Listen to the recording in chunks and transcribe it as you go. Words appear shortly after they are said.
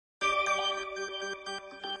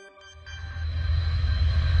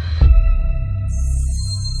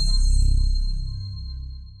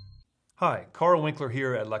Hi, Karl Winkler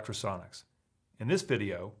here at Lectrosonics. In this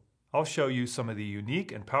video, I'll show you some of the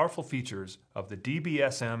unique and powerful features of the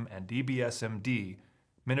DBSM and DBSMD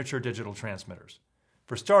miniature digital transmitters.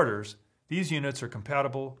 For starters, these units are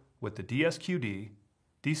compatible with the DSQD,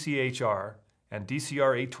 DCHR, and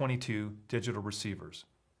DCR822 digital receivers.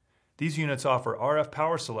 These units offer RF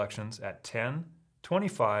power selections at 10,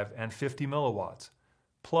 25, and 50 milliwatts,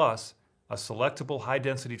 plus a selectable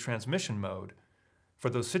high-density transmission mode for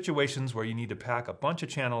those situations where you need to pack a bunch of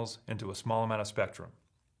channels into a small amount of spectrum.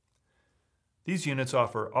 These units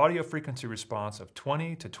offer audio frequency response of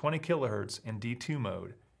 20 to 20 kHz in D2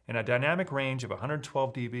 mode and a dynamic range of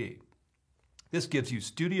 112 dB. This gives you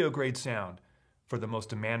studio-grade sound for the most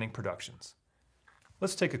demanding productions.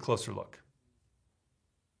 Let's take a closer look.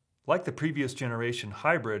 Like the previous generation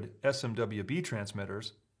hybrid SMWB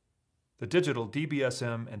transmitters, the digital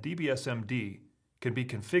DBSM and DBSMD can be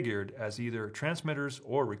configured as either transmitters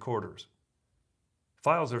or recorders.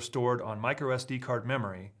 Files are stored on microSD card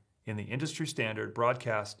memory in the industry standard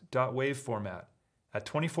broadcast .wave format at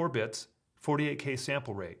 24 bits, 48K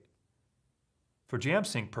sample rate. For jam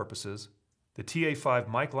sync purposes, the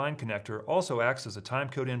TA5 mic line connector also acts as a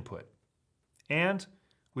timecode input. And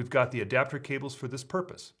we've got the adapter cables for this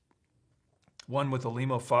purpose, one with the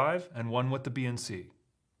LEMO 5 and one with the BNC.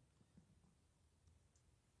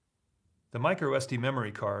 The microSD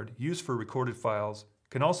memory card used for recorded files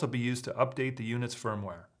can also be used to update the unit's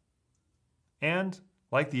firmware. And,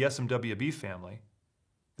 like the SMWB family,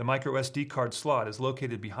 the microSD card slot is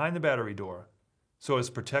located behind the battery door, so it's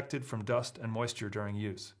protected from dust and moisture during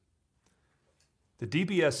use. The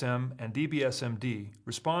DBSM and DBSMD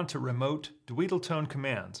respond to remote Dweedle tone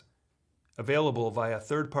commands available via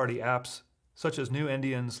third-party apps such as New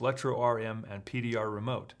Endian's LetroRM and PDR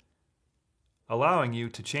Remote, allowing you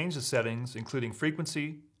to change the settings including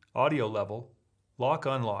frequency, audio level,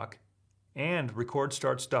 lock-unlock, and record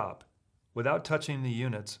start-stop without touching the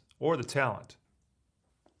units or the talent.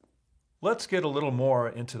 Let's get a little more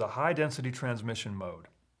into the high-density transmission mode.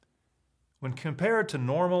 When compared to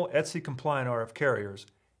normal ETSI-compliant RF carriers,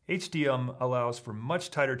 HDM allows for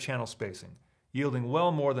much tighter channel spacing, yielding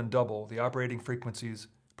well more than double the operating frequencies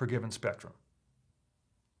per given spectrum.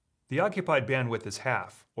 The occupied bandwidth is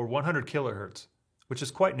half, or 100 kHz, which is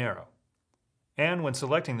quite narrow. And when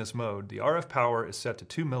selecting this mode, the RF power is set to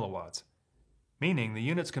 2 milliwatts, meaning the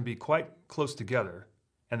units can be quite close together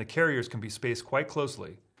and the carriers can be spaced quite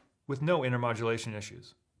closely with no intermodulation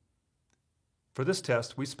issues. For this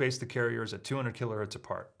test, we spaced the carriers at 200 kHz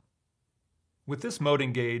apart. With this mode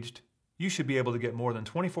engaged, you should be able to get more than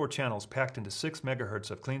 24 channels packed into 6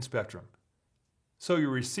 MHz of clean spectrum. So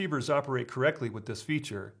your receivers operate correctly with this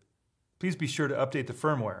feature, please be sure to update the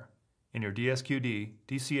firmware in your DSQD,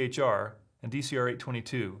 DCHR, and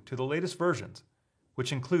DCR822 to the latest versions,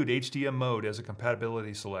 which include HDM mode as a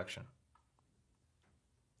compatibility selection.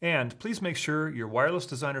 And please make sure your wireless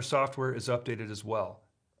designer software is updated as well,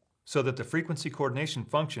 so that the frequency coordination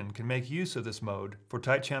function can make use of this mode for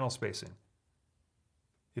tight channel spacing.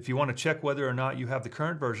 If you want to check whether or not you have the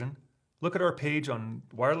current version, look at our page on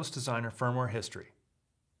Wireless Designer firmware history.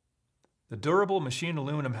 The durable machined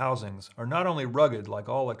aluminum housings are not only rugged like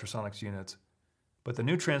all Lectrosonics units, but the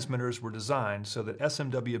new transmitters were designed so that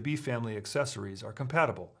SMWB family accessories are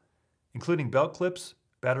compatible, including belt clips,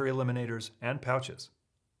 battery eliminators, and pouches.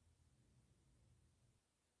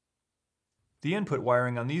 The input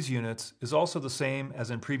wiring on these units is also the same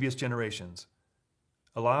as in previous generations,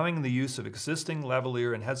 allowing the use of existing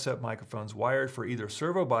lavalier and headset microphones wired for either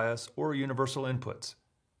servo bias or universal inputs,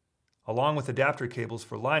 along with adapter cables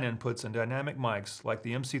for line inputs and dynamic mics like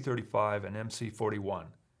the MC35 and MC41.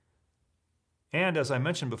 And as I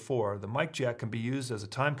mentioned before, the mic jack can be used as a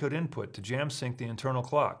timecode input to jam sync the internal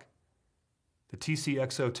clock. The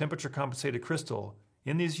TCXO temperature compensated crystal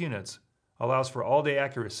in these units allows for all-day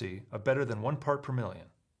accuracy of better than 1 part per million.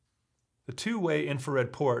 The two-way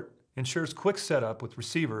infrared port ensures quick setup with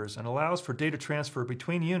receivers and allows for data transfer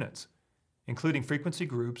between units, including frequency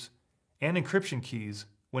groups and encryption keys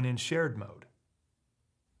when in shared mode.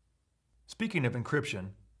 Speaking of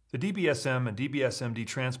encryption, the DBSM and DBSMD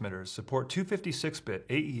transmitters support 256-bit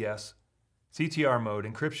AES CTR mode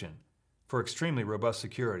encryption for extremely robust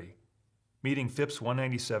security, meeting FIPS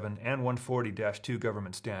 197 and 140-2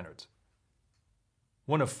 government standards.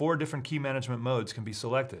 One of 4 different key management modes can be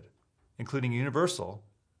selected, including Universal,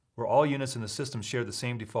 where all units in the system share the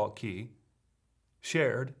same default key,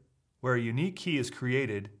 Shared, where a unique key is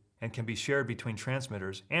created and can be shared between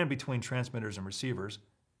transmitters and between transmitters and receivers,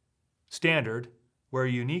 Standard, where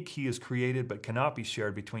a unique key is created but cannot be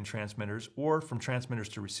shared between transmitters or from transmitters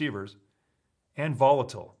to receivers, and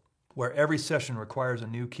Volatile, where every session requires a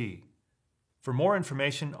new key, For more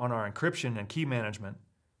information on our encryption and key management,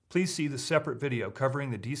 please see the separate video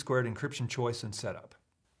covering the D-squared encryption choice and setup.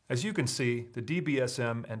 As you can see, the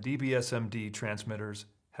DBSM and DBSMD transmitters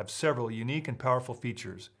have several unique and powerful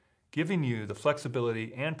features, giving you the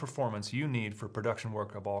flexibility and performance you need for production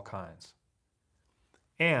work of all kinds.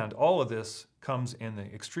 And all of this comes in the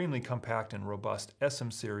extremely compact and robust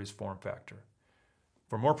SM series form factor.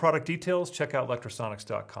 For more product details, check out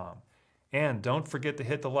lectrosonics.com. And don't forget to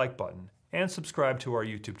hit the like button and subscribe to our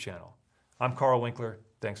YouTube channel. I'm Karl Winkler.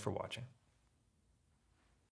 Thanks for watching.